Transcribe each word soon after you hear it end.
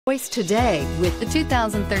Choice today with the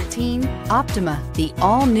 2013 Optima. The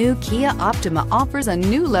all-new Kia Optima offers a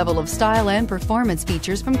new level of style and performance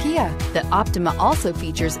features from Kia. The Optima also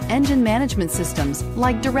features engine management systems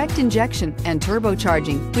like direct injection and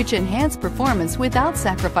turbocharging, which enhance performance without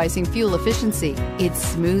sacrificing fuel efficiency. Its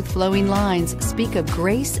smooth flowing lines speak of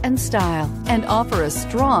grace and style and offer a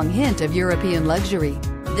strong hint of European luxury.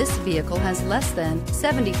 This vehicle has less than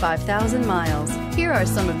 75,000 miles. Here are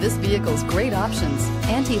some of this vehicle's great options: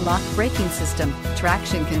 anti-lock braking system,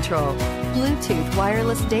 traction control, Bluetooth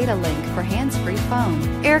wireless data link for hands-free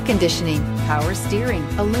phone, air conditioning, power steering,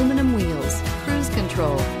 aluminum wheels, cruise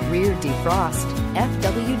control, rear defrost,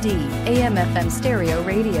 FWD, AM/FM stereo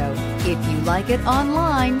radio. If you like it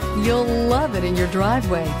online, you'll love it in your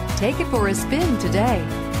driveway. Take it for a spin today.